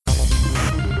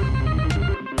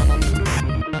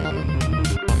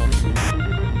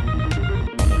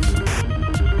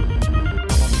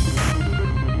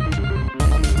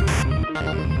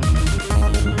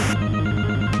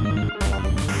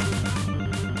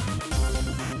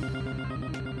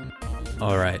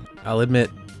Alright, I'll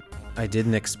admit I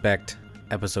didn't expect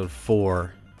episode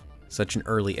 4, such an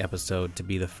early episode, to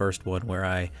be the first one where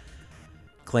I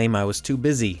claim I was too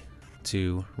busy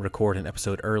to record an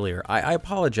episode earlier. I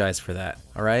apologize for that,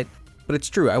 alright? But it's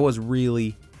true, I was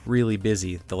really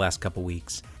busy the last couple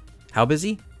weeks. How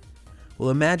busy?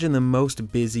 Well, imagine the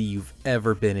most busy you've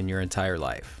ever been in your entire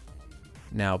life.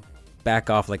 Now, back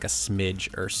off like a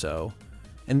smidge or so.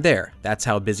 And there, that's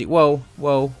how busy. Whoa.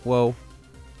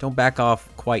 Don't back off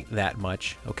quite that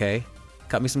much, okay?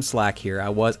 Cut me some slack here. I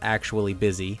was actually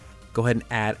busy. Go ahead and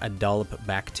add a dollop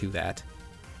back to that.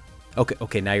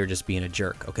 Okay, now you're just being a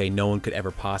jerk, okay? No one could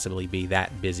ever possibly be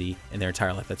that busy in their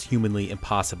entire life. That's humanly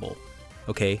impossible,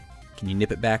 okay? Can you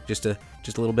nip it back just a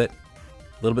little bit?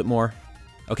 A little bit more?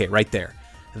 Okay, right there.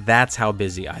 That's how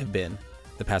busy I've been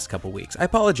the past couple weeks. I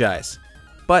apologize,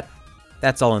 but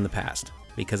that's all in the past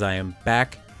because I am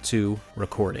back to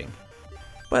recording.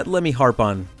 But let me harp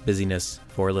on busyness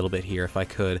for a little bit here, if I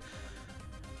could.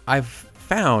 I've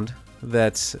found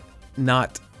that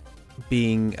not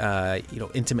being,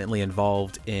 intimately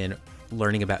involved in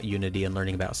learning about Unity and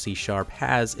learning about C#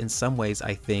 has, in some ways,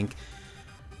 I think,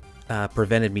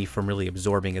 prevented me from really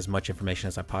absorbing as much information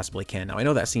as I possibly can. Now, I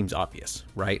know that seems obvious,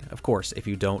 right? Of course, if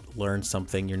you don't learn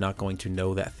something, you're not going to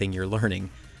know that thing you're learning.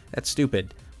 That's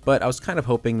stupid. But I was kind of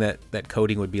hoping that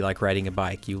coding would be like riding a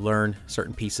bike. You learn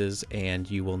certain pieces and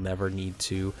you will never need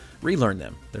to relearn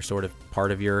them. They're sort of part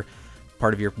of your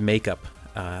makeup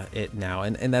now.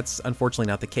 And that's unfortunately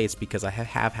not the case because I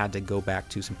have had to go back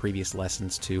to some previous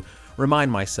lessons to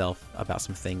remind myself about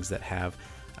some things that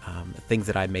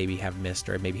I maybe have missed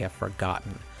or maybe have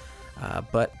forgotten.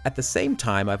 But at the same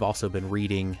time, I've also been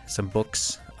reading some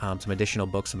books, some additional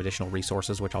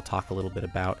resources, which I'll talk a little bit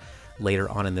about later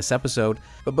on in this episode.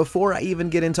 But before I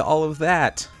even get into all of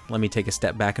that, let me take a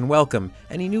step back and welcome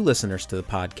any new listeners to the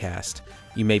podcast.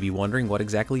 You may be wondering what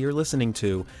exactly you're listening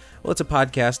to. Well, it's a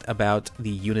podcast about the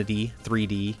Unity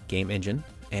 3D game engine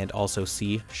and also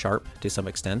C# to some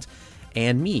extent,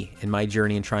 and me in my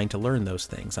journey in trying to learn those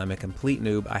things. I'm a complete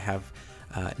noob. I have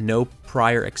no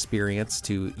prior experience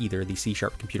to either the C#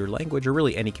 computer language or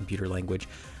really any computer language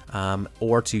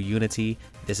or to Unity.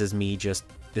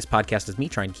 This podcast is me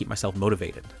trying to keep myself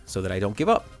motivated so that I don't give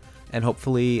up. And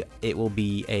hopefully it will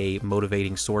be a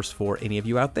motivating source for any of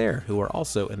you out there who are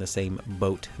also in the same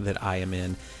boat that I am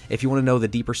in. If you want to know the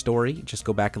deeper story, just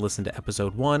go back and listen to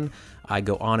episode 1. I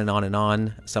go on and on and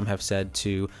on. Some have said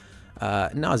to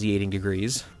nauseating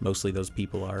degrees. Mostly those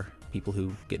people are people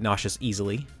who get nauseous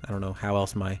easily. I don't know how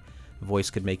else my voice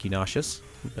could make you nauseous,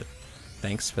 but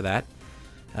thanks for that.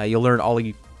 You'll learn all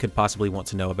you could possibly want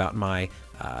to know about my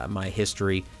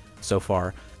history so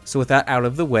far. So with that out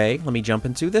of the way, let me jump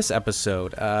into this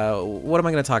episode. What am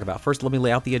I going to talk about? First, let me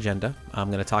lay out the agenda. I'm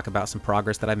going to talk about some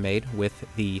progress that I made with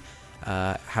the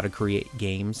how to create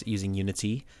games using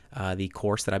Unity, the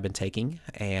course that I've been taking,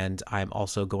 and I'm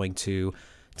also going to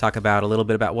talk about a little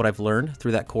bit about what I've learned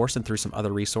through that course and through some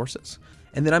other resources.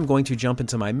 And then I'm going to jump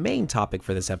into my main topic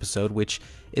for this episode, which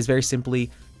is very simply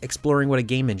exploring what a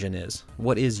game engine is.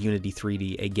 What is Unity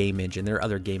 3D, a game engine? There are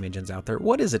other game engines out there.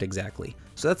 What is it exactly?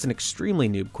 So that's an extremely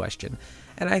noob question.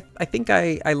 And I think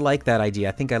I like that idea.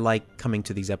 I think I like coming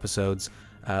to these episodes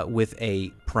with a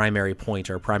primary point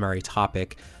or a primary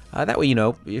topic. That way,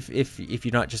 if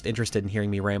you're not just interested in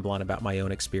hearing me ramble on about my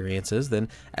own experiences, then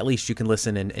at least you can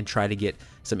listen and try to get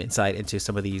some insight into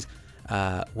some of these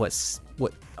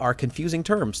what are confusing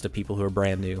terms to people who are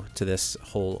brand new to this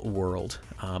whole world.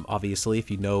 Obviously, if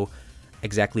you know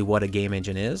exactly what a game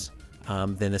engine is,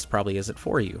 then this probably isn't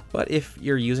for you. But if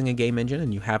you're using a game engine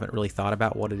and you haven't really thought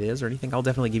about what it is or anything, I'll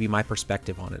definitely give you my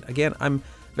perspective on it. Again, I'm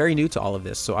very new to all of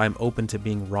this, so I'm open to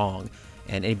being wrong.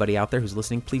 And anybody out there who's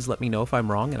listening, please let me know if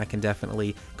I'm wrong, and I can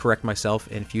definitely correct myself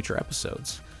in future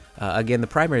episodes. Again, the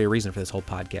primary reason for this whole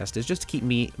podcast is just to keep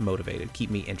me motivated,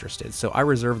 keep me interested. So I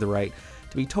reserve the right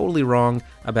to be totally wrong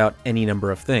about any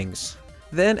number of things.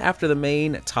 Then, after the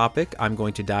main topic, I'm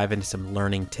going to dive into some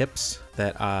learning tips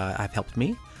that have helped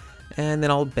me, and then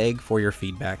I'll beg for your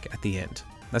feedback at the end.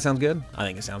 That sounds good? I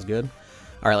think it sounds good.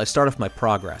 All right, let's start off my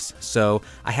progress. So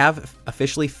I have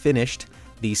officially finished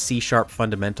the C#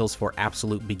 Fundamentals for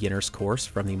Absolute Beginners course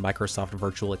from the Microsoft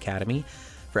Virtual Academy.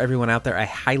 For everyone out there, I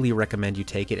highly recommend you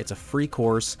take it. It's a free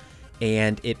course,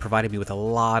 and it provided me with a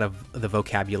lot of the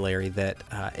vocabulary that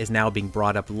is now being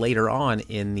brought up later on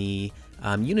in the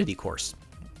Unity course.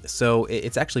 So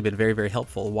it's actually been very, very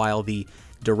helpful. While the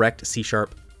direct C#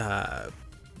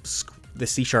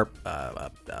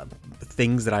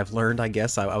 things that I've learned, I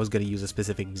guess, I was going to use a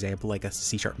specific example, like a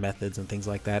C# methods and things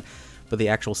like that. But the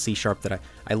actual C# that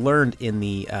I learned in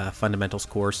the fundamentals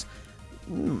course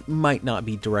might not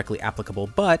be directly applicable,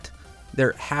 but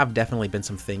there have definitely been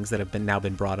some things that have now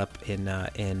been brought up in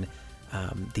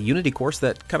the Unity course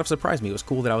that kind of surprised me. It was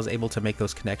cool that I was able to make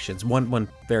those connections. One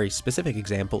very specific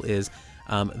example is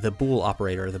the bool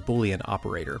operator, the Boolean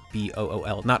operator,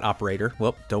 B-O-O-L, not operator.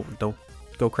 Well, don't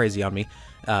go crazy on me.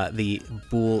 The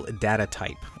bool data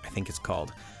type, I think it's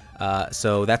called.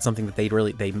 So that's something that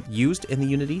they used in the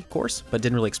Unity course, but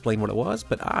didn't really explain what it was.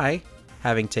 But I,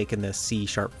 having taken the C#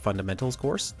 fundamentals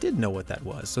course, did know what that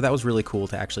was. So that was really cool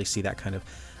to actually see that kind of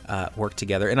work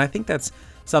together. And I think that's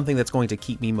something that's going to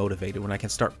keep me motivated when I can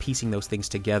start piecing those things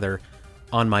together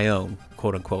on my own,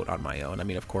 quote unquote, on my own. I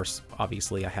mean, of course,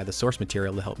 obviously I had the source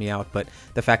material to help me out, but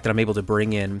the fact that I'm able to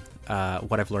bring in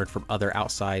what I've learned from other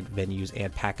outside venues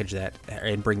and package that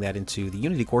and bring that into the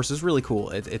Unity course is really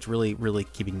cool. It's really, really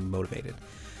keeping me motivated.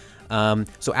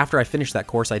 So after I finished that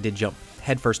course, I did jump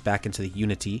headfirst back into the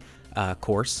Unity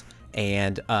course.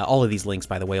 And all of these links,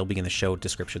 by the way, will be in the show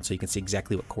description, so you can see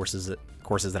exactly what courses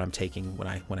that I'm taking when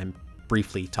I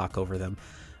briefly talk over them.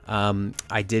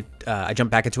 I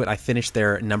jumped back into it. I finished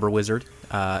their Number Wizard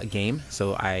game,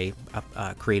 so I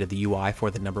created the UI for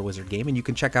the Number Wizard game, and you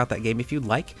can check out that game if you'd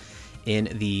like in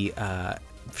the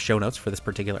show notes for this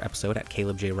particular episode at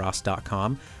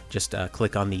calebjross.com. Just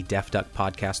click on the Deaf Duck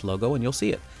Podcast logo, and you'll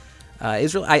see it.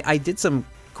 I did some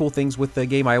cool things with the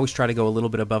game. I always try to go a little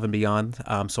bit above and beyond,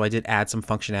 so I did add some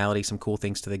functionality, some cool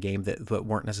things to the game that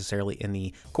weren't necessarily in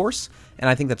the course, and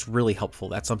I think that's really helpful.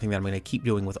 That's something that I'm going to keep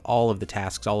doing with all of the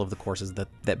tasks, all of the courses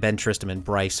that Ben Tristram and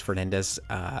Bryce Fernandez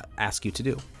ask you to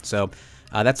do. So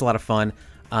that's a lot of fun.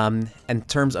 In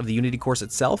terms of the Unity course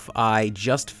itself, I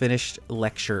just finished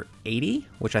Lecture 80,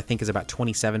 which I think is about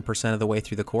 27% of the way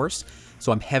through the course.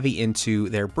 So I'm heavy into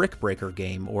their Brick Breaker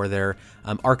game, or their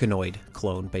Arkanoid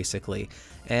clone, basically.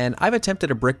 And I've attempted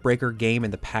a Brick Breaker game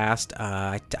in the past.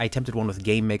 I attempted one with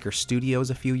Game Maker Studios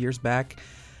a few years back.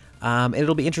 And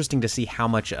it'll be interesting to see how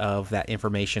much of that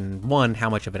information, one,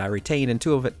 how much of it I retain, and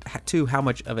two, how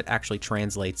much of it actually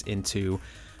translates into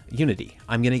Unity.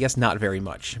 I'm going to guess not very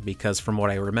much, because from what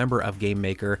I remember of Game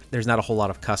Maker, there's not a whole lot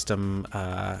of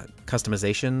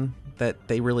customization that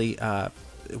they really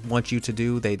want you to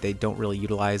do. They don't really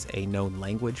utilize a known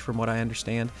language, from what I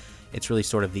understand. It's really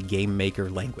sort of the Game Maker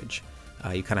language.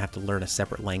 You kind of have to learn a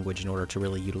separate language in order to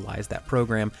really utilize that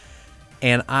program.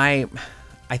 And I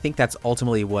think that's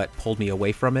ultimately what pulled me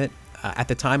away from it. At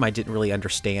the time, I didn't really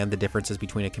understand the differences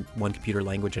between one computer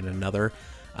language and another.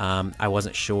 I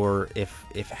wasn't sure if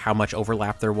how much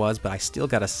overlap there was, but I still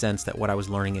got a sense that what I was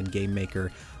learning in Game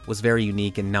Maker was very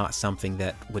unique and not something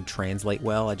that would translate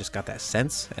well. I just got that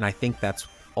sense, and I think that's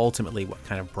ultimately what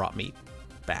kind of brought me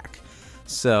back.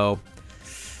 So,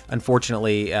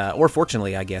 unfortunately, or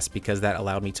fortunately, I guess, because that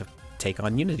allowed me to take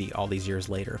on Unity all these years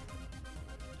later.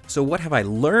 So what have I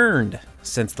learned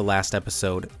since the last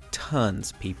episode?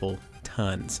 Tons, people,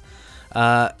 tons.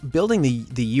 Building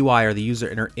the UI, or the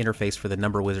user interface for the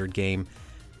Number Wizard game,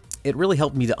 it really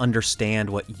helped me to understand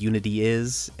what Unity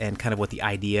is and kind of what the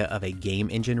idea of a game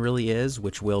engine really is,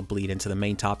 which will bleed into the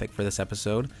main topic for this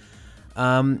episode.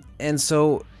 And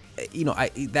so, you know,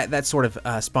 that sort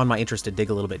of spawned my interest to dig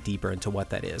a little bit deeper into what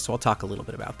that is. So I'll talk a little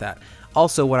bit about that.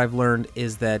 Also, what I've learned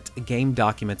is that game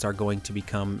documents are going to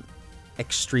become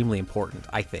extremely important,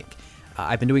 I think.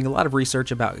 I've been doing a lot of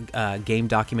research about game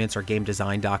documents, or game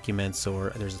design documents,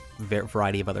 or there's a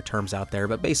variety of other terms out there,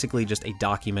 but basically just a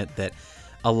document that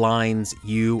aligns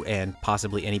you and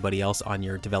possibly anybody else on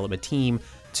your development team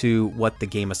to what the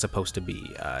game is supposed to be.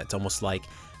 It's almost like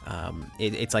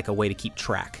it's like a way to keep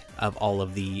track of all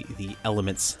of the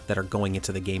elements that are going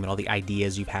into the game, and all the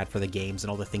ideas you've had for the games, and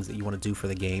all the things that you want to do for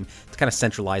the game, to kind of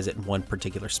centralize it in one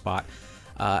particular spot.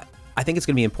 I think it's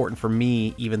going to be important for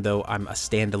me, even though I'm a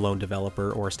standalone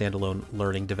developer or a standalone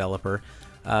learning developer,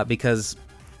 because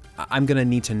I'm going to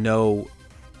need to know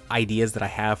ideas that I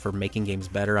have for making games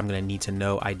better. I'm going to need to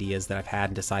know ideas that I've had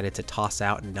and decided to toss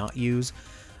out and not use.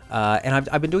 And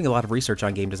I've been doing a lot of research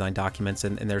on game design documents,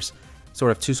 and there's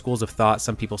sort of two schools of thought.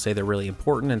 Some people say they're really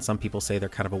important, and some people say they're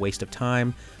kind of a waste of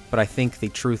time. But I think the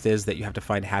truth is that you have to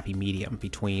find a happy medium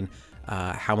between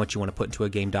how much you want to put into a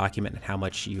game document and how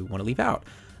much you want to leave out.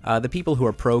 The people who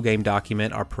are pro game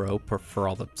document are pro for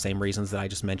all the same reasons that I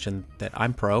just mentioned that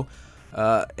I'm pro.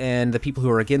 And the people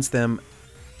who are against them,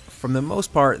 from the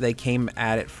most part, they came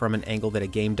at it from an angle that a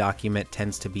game document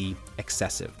tends to be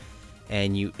excessive.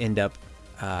 And you end up,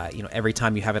 every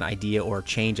time you have an idea or a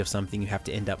change of something, you have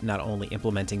to end up not only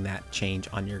implementing that change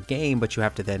on your game, but you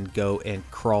have to then go and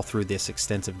crawl through this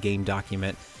extensive game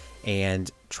document and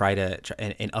try to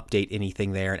update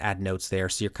anything there and add notes there.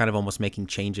 So you're kind of almost making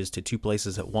changes to two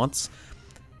places at once.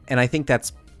 And I think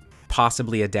that's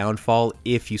possibly a downfall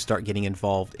if you start getting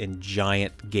involved in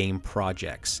giant game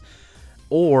projects,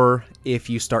 or if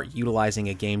you start utilizing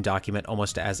a game document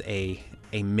almost as a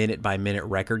minute-by-minute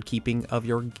record keeping of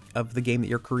the game that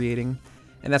you're creating.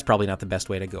 And that's probably not the best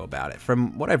way to go about it.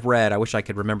 From what I've read, I wish I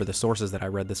could remember the sources that I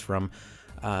read this from.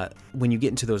 When you get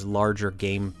into those larger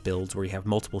game builds where you have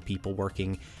multiple people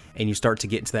working and you start to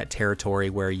get into that territory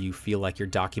where you feel like you're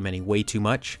documenting way too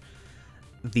much,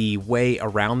 the way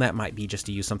around that might be just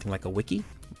to use something like a wiki.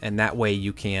 And that way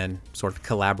you can sort of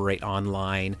collaborate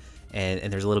online,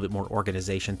 and there's a little bit more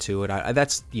organization to it.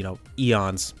 That's,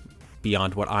 eons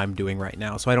beyond what I'm doing right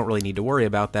now, so I don't really need to worry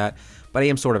about that. But I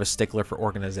am sort of a stickler for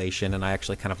organization, and I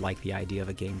actually kind of like the idea of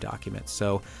a game document.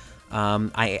 So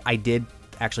I did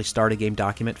actually start a game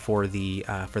document for the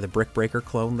Brick Breaker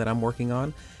clone that I'm working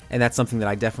on, and that's something that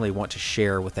I definitely want to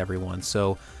share with everyone.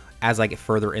 So as I get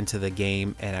further into the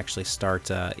game and actually start,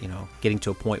 getting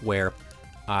to a point where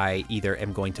I either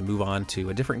am going to move on to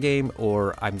a different game,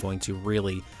 or I'm going to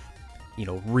really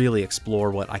explore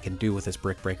what I can do with this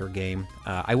Brick Breaker game,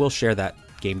 I will share that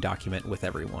game document with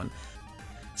everyone.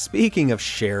 Speaking of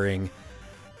sharing,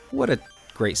 what a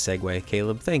great segue,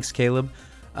 Caleb. Thanks, Caleb.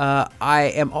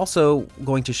 I am also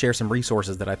going to share some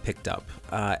resources that I picked up,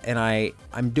 and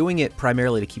I'm doing it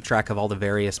primarily to keep track of all the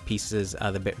various pieces,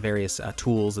 the various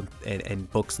tools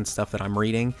and books and stuff that I'm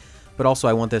reading, but also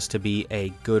I want this to be a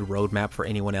good roadmap for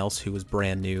anyone else who is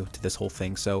brand new to this whole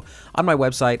thing. So on my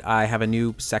website, I have a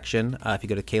new section. If you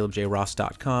go to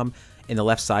calebjross.com, in the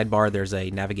left sidebar, there's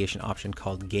a navigation option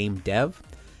called Game Dev.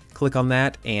 Click on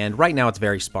that, and right now it's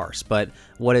very sparse, but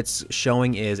what it's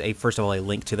showing is first of all, a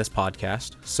link to this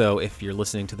podcast. So if you're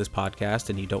listening to this podcast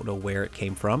and you don't know where it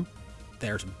came from,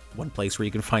 there's one place where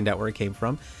you can find out where it came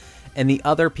from. And the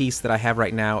other piece that I have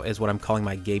right now is what I'm calling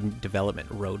my game development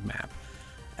roadmap.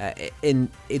 And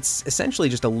it's essentially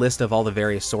just a list of all the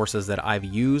various sources that I've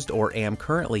used or am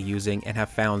currently using and have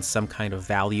found some kind of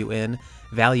value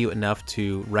enough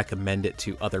to recommend it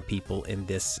to other people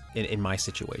in my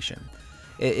situation.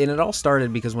 And it all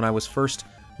started because when I was first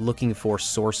looking for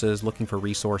sources, looking for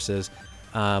resources,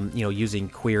 using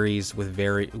queries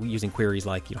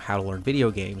like how to learn video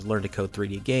games, learn to code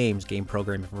 3D games, game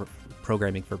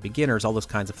programming for beginners, all those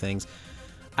kinds of things.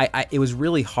 It was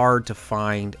really hard to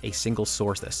find a single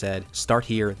source that said start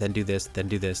here, then do this, then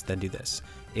do this, then do this.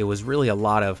 It was really a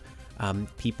lot of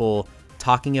people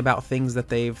talking about things that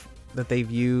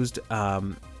they've used.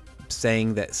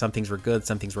 Saying that some things were good,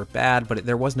 some things were bad, but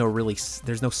there's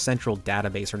no central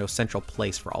database or no central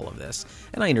place for all of this.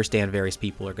 And I understand various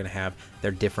people are going to have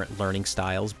their different learning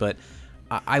styles, but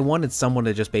I wanted someone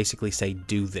to just basically say,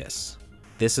 do this.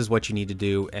 This is what you need to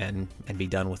do, and be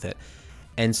done with it.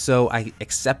 And so I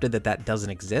accepted that doesn't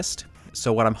exist.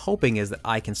 So what I'm hoping is that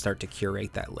I can start to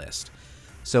curate that list.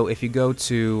 So if you go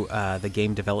to the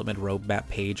game development roadmap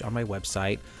page on my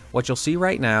website, what you'll see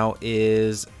right now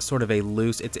is sort of a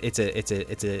loose. It's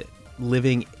a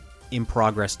living in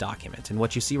progress document, and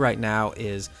what you see right now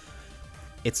is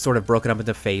it's sort of broken up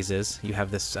into phases. You have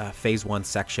this phase 1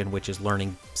 section, which is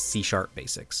learning C#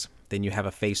 basics. Then you have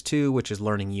a phase 2, which is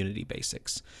learning Unity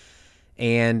basics.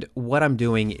 And what I'm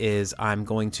doing is I'm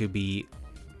going to be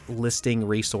listing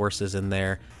resources in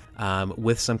there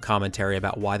with some commentary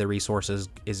about why the resources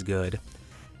is good,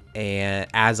 and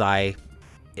as I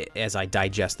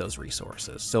digest those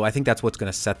resources. So I think that's what's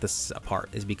going to set this apart,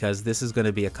 is because this is going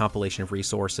to be a compilation of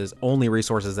resources, only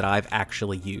resources that I've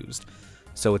actually used.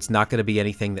 So it's not going to be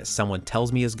anything that someone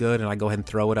tells me is good and I go ahead and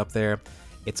throw it up there.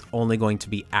 It's only going to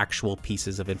be actual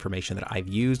pieces of information that I've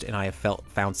used and I have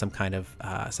found some kind of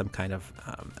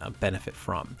benefit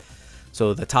from.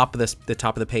 So the top of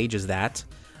the page is that.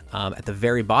 At the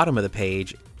very bottom of the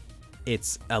page,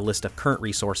 it's a list of current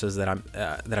resources that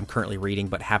I'm currently reading,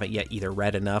 but haven't yet either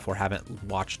read enough or haven't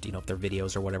watched their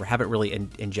videos or whatever. Haven't really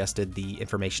ingested the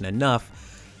information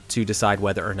enough to decide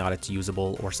whether or not it's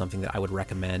usable or something that I would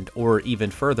recommend, or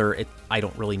even further, I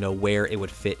don't really know where it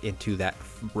would fit into that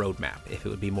roadmap. If it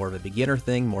would be more of a beginner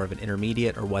thing, more of an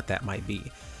intermediate, or what that might be.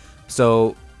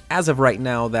 So as of right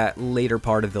now, that later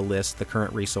part of the list, the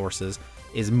current resources,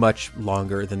 is much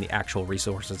longer than the actual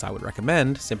resources I would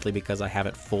recommend, simply because I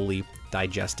haven't fully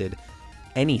digested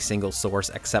any single source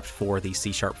except for the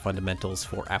C# Fundamentals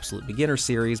for Absolute Beginner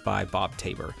series by Bob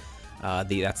Tabor.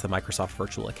 That's the Microsoft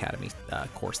Virtual Academy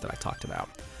course that I talked about.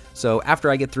 So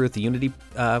after I get through with the Unity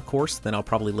course, then I'll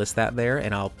probably list that there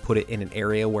and I'll put it in an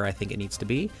area where I think it needs to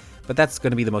be. But that's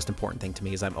going to be the most important thing to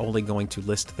me, is I'm only going to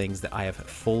list things that I have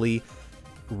fully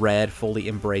read, fully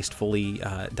embraced, fully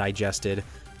digested.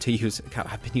 To use, God,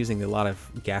 I've been using a lot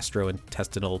of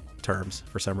gastrointestinal terms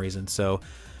for some reason. So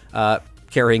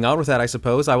carrying on with that, I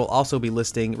suppose, I will also be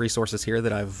listing resources here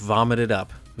that I've vomited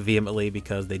up vehemently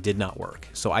because they did not work.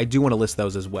 So I do want to list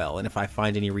those as well. And if I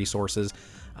find any resources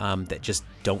that just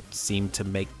don't seem to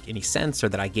make any sense or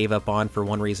that I gave up on for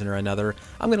one reason or another,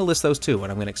 I'm going to list those too.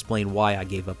 And I'm going to explain why I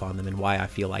gave up on them and why I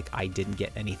feel like I didn't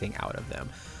get anything out of them.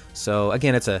 So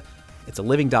again, it's a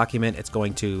living document. It's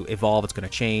going to evolve. It's going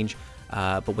to change.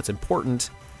 But what's important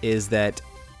is that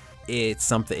it's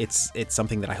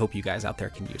something that I hope you guys out there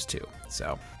can use too.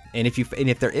 So, and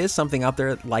if there is something out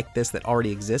there like this that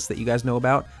already exists that you guys know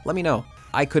about, let me know.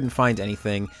 I couldn't find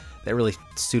anything that really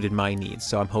suited my needs,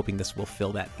 so I'm hoping this will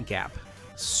fill that gap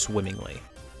swimmingly.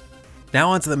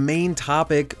 Now on to the main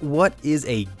topic. What is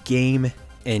a game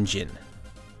engine?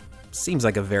 Seems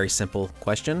like a very simple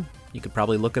question. You could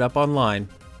probably look it up online.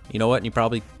 You know what? And you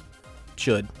probably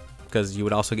should, because you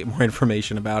would also get more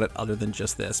information about it other than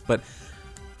just this. But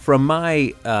from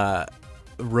my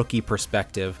rookie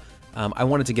perspective, I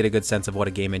wanted to get a good sense of what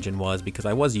a game engine was because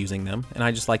I was using them, and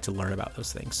I just like to learn about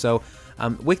those things. So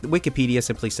Wikipedia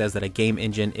simply says that a game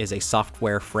engine is a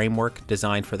software framework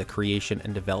designed for the creation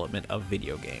and development of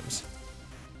video games.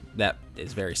 That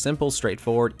is very simple,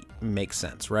 straightforward, makes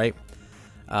sense, right?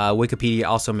 Wikipedia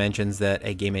also mentions that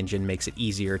a game engine makes it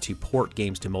easier to port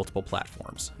games to multiple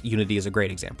platforms. Unity is a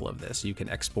great example of this. You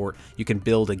can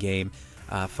build a game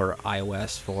for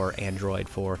iOS, for Android,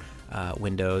 for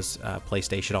Windows,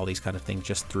 PlayStation, all these kind of things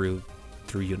just through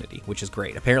Unity, which is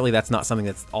great. Apparently that's not something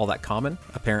that's all that common.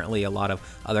 Apparently a lot of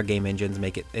other game engines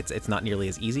make it's not nearly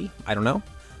as easy. I don't know,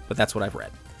 but that's what I've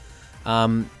read.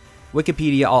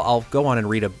 Wikipedia, I'll go on and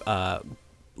read a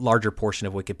larger portion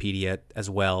of Wikipedia as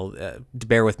well.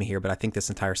 Bear with me here, but I think this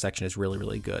entire section is really,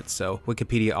 really good. So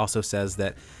Wikipedia also says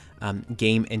that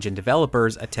game engine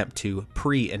developers attempt to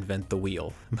pre-invent the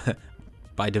wheel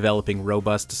by developing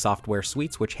robust software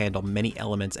suites which handle many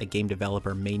elements a game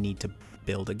developer may need to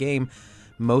build a game.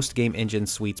 Most game engine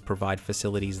suites provide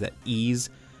facilities that ease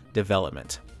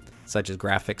development, such as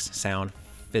graphics, sound,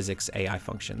 physics, AI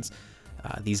functions.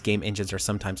 These game engines are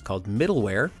sometimes called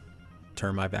middleware,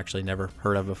 term I've actually never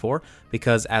heard of before,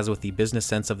 because as with the business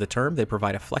sense of the term, they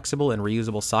provide a flexible and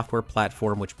reusable software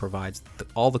platform which provides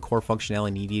all the core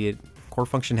functionality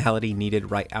needed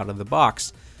right out of the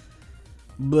box.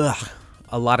 Blah.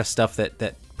 A lot of stuff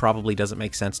that probably doesn't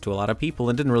make sense to a lot of people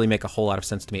and didn't really make a whole lot of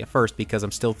sense to me at first because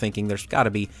I'm still thinking there's got to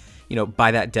be,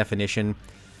 by that definition,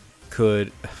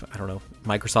 could, I don't know,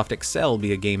 Microsoft Excel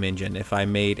be a game engine if I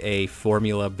made a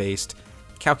formula-based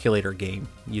calculator game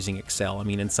using Excel? I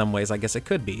mean, in some ways, I guess it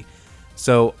could be.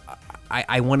 So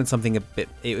I wanted something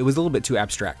it was a little bit too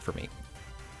abstract for me.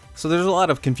 So there's a lot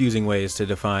of confusing ways to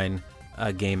define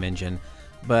a game engine,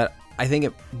 but I think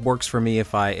it works for me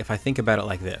if I think about it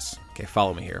like this. Okay,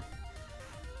 follow me here.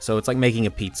 So it's like making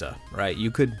a pizza, right? You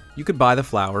could buy the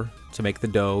flour to make the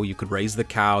dough, you could raise the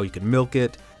cow, you could milk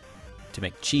it to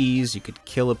make cheese, you could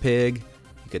kill a pig,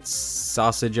 you could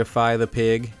sausageify the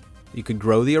pig, you could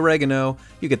grow the oregano,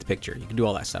 you get the picture, you can do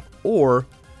all that stuff. Or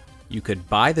you could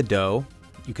buy the dough,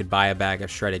 you could buy a bag of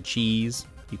shredded cheese,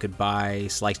 you could buy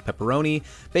sliced pepperoni.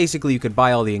 Basically, you could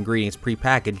buy all the ingredients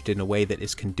prepackaged in a way that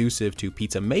is conducive to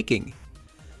pizza making.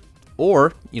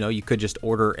 Or, you could just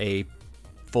order a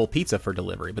full pizza for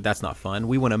delivery, but that's not fun.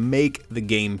 We want to make the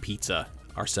game pizza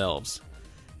ourselves.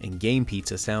 And game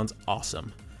pizza sounds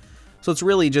awesome. So it's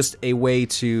really just a way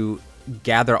to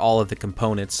gather all of the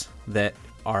components that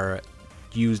are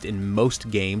used in most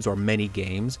games or many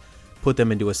games, put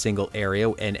them into a single area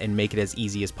and make it as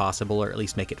easy as possible, or at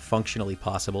least make it functionally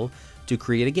possible to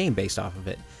create a game based off of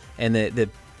it. And the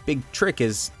big trick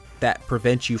is that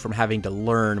prevents you from having to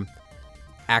learn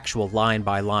actual line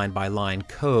by line by line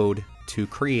code to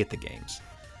create the games.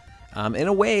 In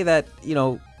a way that,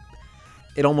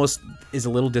 it almost is a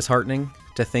little disheartening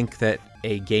to think that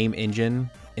a game engine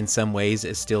in some ways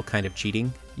is still kind of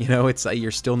cheating. It's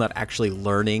you're still not actually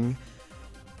learning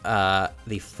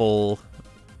the full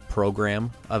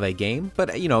program of a game,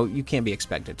 but you can't be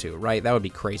expected to, right? That would be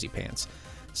crazy pants.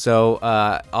 So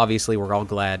obviously we're all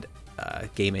glad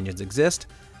game engines exist,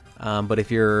 but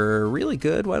if you're really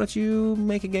good, why don't you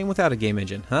make a game without a game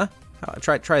engine, huh?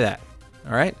 Try that.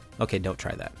 All right? Okay, don't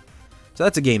try that. So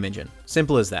that's a game engine.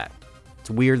 Simple as that. It's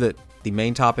weird that the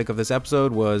main topic of this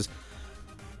episode was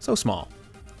so small,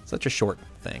 such a short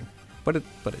thing, but it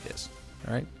is.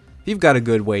 All right. If you've got a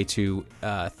good way to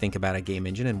think about a game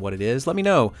engine and what it is, let me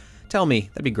know. Tell me.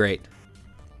 That'd be great.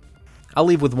 I'll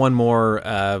leave with one more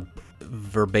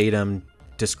verbatim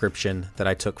description that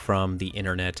I took from the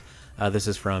internet. This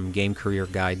is from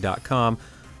GameCareerGuide.com,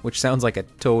 which sounds like a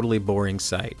totally boring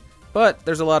site, but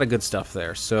there's a lot of good stuff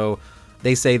there. So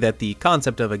they say that the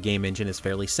concept of a game engine is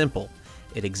fairly simple.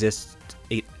 It exists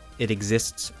It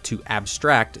exists to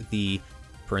abstract the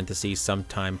parentheses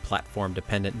sometime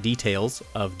platform-dependent details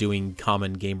of doing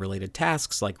common game-related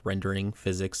tasks like rendering,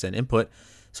 physics, and input,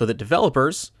 so that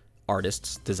developers,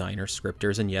 artists, designers,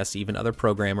 scripters, and yes, even other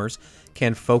programmers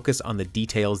can focus on the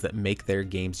details that make their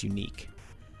games unique.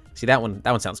 See, that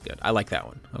one sounds good. I like that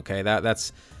one. Okay,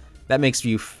 that makes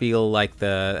you feel like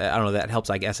that helps,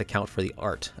 I guess, account for the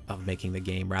art of making the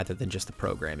game rather than just the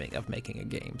programming of making a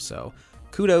game. So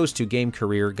kudos to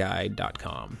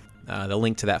GameCareerGuide.com. The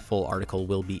link to that full article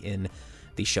will be in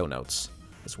the show notes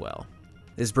as well.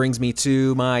 This brings me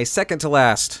to my second to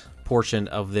last portion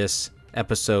of this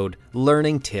episode,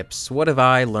 learning tips. What have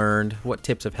I learned? What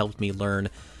tips have helped me learn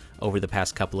over the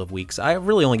past couple of weeks? I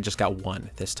really only just got one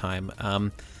this time.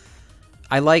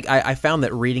 I found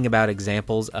that reading about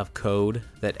examples of code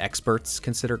that experts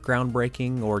consider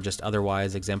groundbreaking or just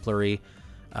otherwise exemplary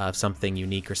of something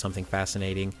unique or something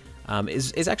fascinating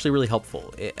is actually really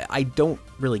helpful. I don't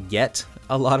really get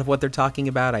a lot of what they're talking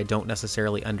about. I don't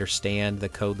necessarily understand the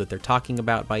code that they're talking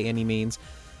about by any means,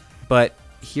 but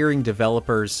hearing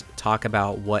developers talk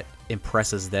about what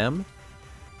impresses them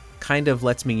kind of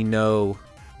lets me know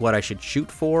what I should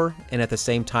shoot for, and at the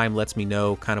same time lets me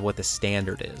know kind of what the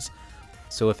standard is.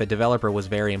 So if a developer was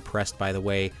very impressed by the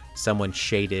way someone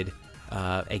shaded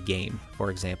a game,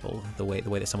 for example, the way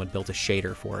that someone built a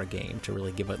shader for a game to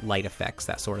really give it light effects,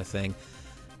 that sort of thing,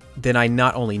 then I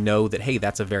not only know that, hey,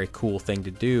 that's a very cool thing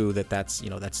to do, that's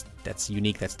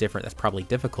unique, that's different, that's probably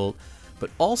difficult, but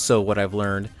also what I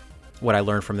learned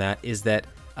from that is that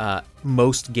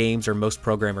most games or most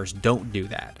programmers don't do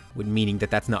that, meaning that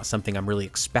that's not something I'm really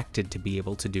expected to be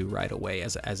able to do right away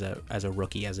as a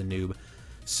rookie, as a noob.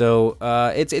 So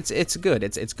it's good.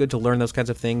 It's good to learn those kinds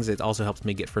of things. It also helps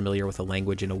me get familiar with the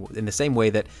language in the same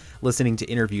way that listening to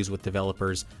interviews with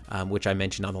developers, which I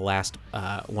mentioned on the last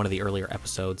one of the earlier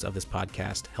episodes of this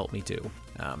podcast, helped me do.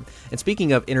 And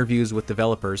speaking of interviews with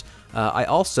developers, I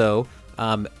also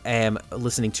am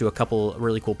listening to a couple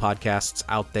really cool podcasts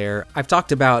out there. I've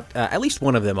talked about at least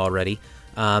one of them already,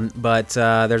 but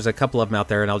there's a couple of them out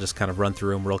there, and I'll just kind of run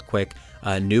through them real quick.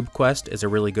 Noob Quest is a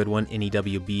really good one,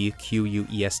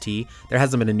 NEWBQUEST. There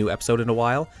hasn't been a new episode in a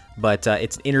while, but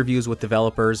it's interviews with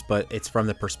developers, but it's from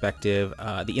the perspective,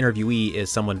 the interviewee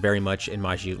is someone very much in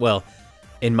my shoes. Well,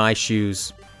 in my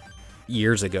shoes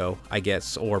years ago, I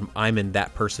guess, or I'm in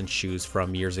that person's shoes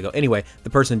from years ago. Anyway, the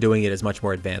person doing it is much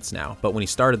more advanced now, but when he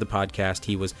started the podcast,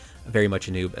 he was very much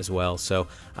a noob as well, so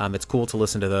it's cool to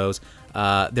listen to those.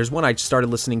 There's one I started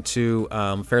listening to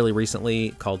fairly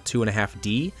recently called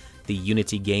 2.5D, the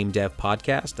Unity Game Dev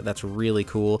Podcast. That's really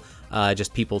cool.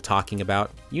 Just people talking about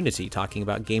Unity, talking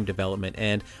about game development,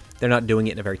 and they're not doing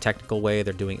it in a very technical way.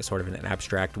 They're doing it sort of in an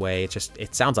abstract way.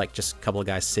 It sounds like just a couple of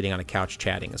guys sitting on a couch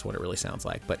chatting is what it really sounds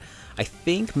like. But I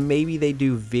think maybe they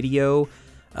do video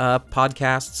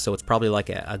podcasts, so it's probably like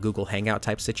a Google Hangout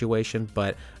type situation,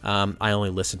 but I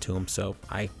only listen to them, so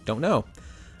I don't know.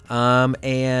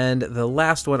 And the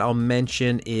last one I'll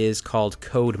mention is called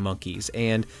Code Monkeys,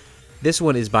 and this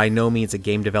one is by no means a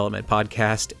game development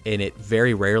podcast, and it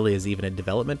very rarely is even a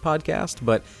development podcast,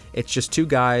 but it's just two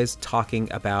guys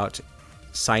talking about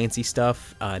sciencey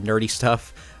stuff, nerdy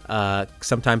stuff,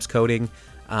 sometimes coding,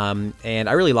 and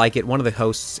I really like it. One of the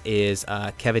hosts is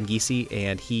Kevin Geesey,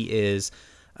 and he is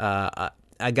a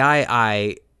guy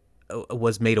I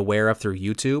was made aware of through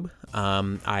YouTube.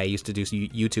 I used to do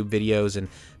YouTube videos, and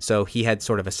so he had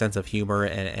sort of a sense of humor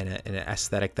and an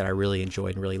aesthetic that I really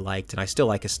enjoyed and really liked, and I still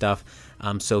like his stuff.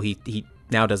 So he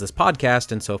now does this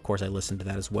podcast, and so of course I listened to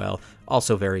that as well.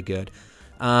 Also very good.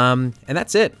 And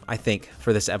that's it, I think,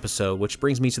 for this episode, which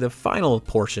brings me to the final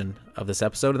portion of this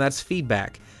episode, and that's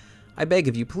feedback. I beg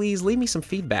of you, please leave me some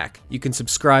feedback. You can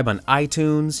subscribe on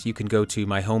iTunes. You can go to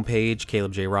my homepage,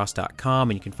 calebjross.com,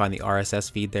 and you can find the RSS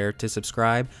feed there to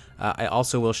subscribe. I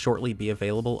also will shortly be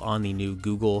available on the new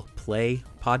Google Play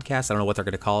podcast. I don't know what they're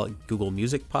going to call it, Google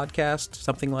Music Podcast,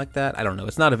 something like that. I don't know.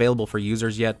 It's not available for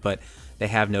users yet, but they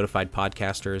have notified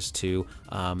podcasters to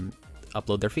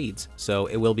upload their feeds. So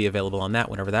it will be available on that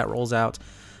whenever that rolls out.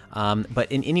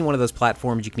 But in any one of those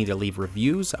platforms, you can either leave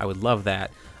reviews. I would love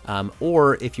that.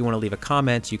 Or if you want to leave a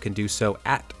comment, you can do so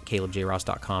at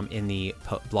calebjross.com in the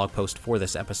blog post for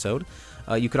this episode.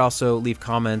 You could also leave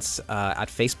comments at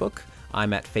Facebook.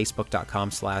 I'm at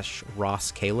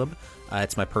facebook.com/RossCaleb.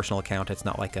 It's my personal account. It's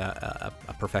not like a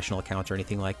professional account or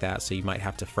anything like that, so you might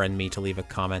have to friend me to leave a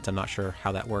comment. I'm not sure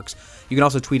how that works. You can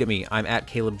also tweet at me. I'm at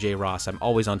Caleb J. Ross. I'm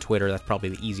always on Twitter. That's probably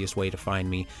the easiest way to find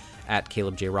me, at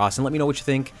Caleb J. Ross. And let me know what you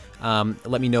think.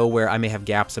 Let me know where I may have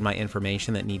gaps in my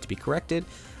information that need to be corrected.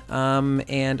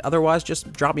 And otherwise,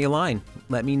 just drop me a line.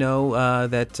 Let me know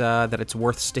that it's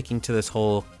worth sticking to this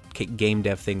whole game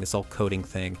dev thing, this whole coding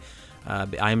thing.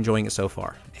 I'm enjoying it so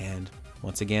far, and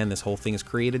once again, this whole thing is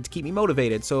created to keep me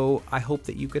motivated, so I hope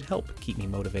that you could help keep me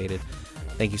motivated.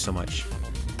 Thank you so much.